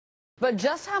But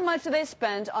just how much do they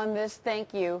spend on this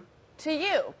thank you to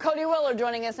you? Cody Willard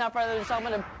joining us now for the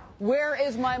installment of Where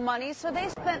Is My Money? So they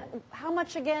spent how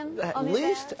much again on these At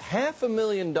least ads?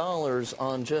 $500,000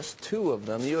 on just two of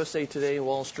them. USA Today,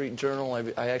 Wall Street Journal.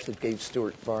 I actually gave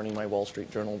Stuart Varney my Wall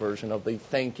Street Journal version of the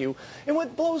thank you. And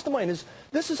what blows the mind is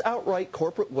this is outright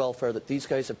corporate welfare that these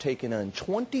guys have taken on.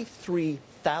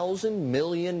 $23,000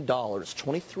 million,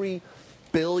 $23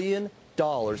 billion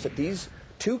that these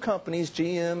two companies,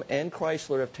 GM and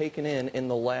Chrysler, have taken in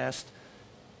the last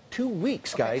 2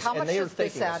 weeks, guys. How and much they are does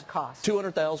this ad cost?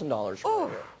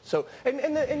 $200,000. So,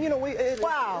 and you know,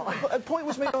 wow. A point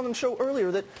was made on the show earlier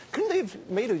that couldn't they have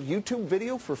made a YouTube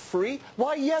video for free?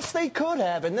 Why, yes, they could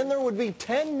have, and then there would be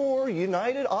 10 more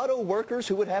United Auto workers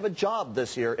who would have a job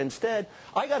this year. Instead,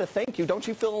 I got to thank you. Don't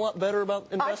you feel a lot better about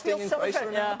investing in Chrysler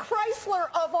good. now? Chrysler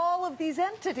of all of these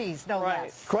entities, no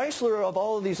less. Chrysler of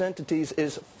all of these entities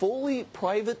is fully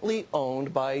privately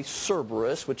owned by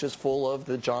Cerberus, which is full of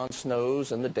the Jon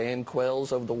Snows and the Dan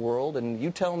Quells of the world. And you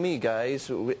tell me, guys,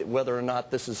 whether or not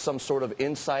this is some sort of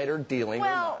insider dealing or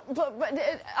not.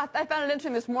 I found it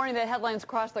interesting this morning that headlines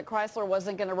crossed that Chrysler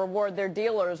wasn't going to reward their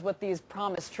dealers with these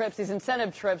promised trips, these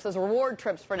incentive trips as reward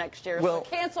trips for next year. Well, so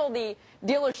cancel the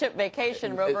dealership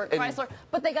vacation, Robert, Chrysler.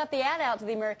 But they got the ad out to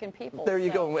the American people. There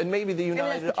you go. And maybe the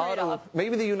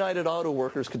United Auto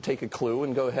workers could take a clue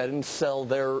and go ahead and sell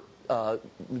their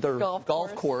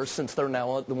golf course, since they're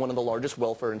now one of the largest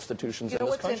welfare institutions in this country. You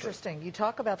know what's interesting? You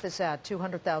talk about this ad,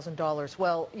 $200,000.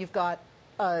 Well, you've got,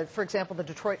 for example, the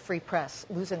Detroit Free Press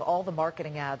losing all the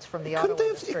marketing ads from the auto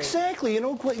industry. Exactly. You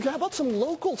know, how about some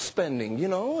local spending? You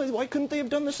know, why couldn't they have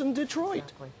done this in Detroit?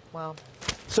 Exactly. Well,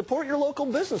 support your local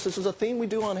business. This is a theme we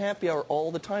do on Happy Hour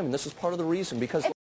all the time, and this is part of the reason, because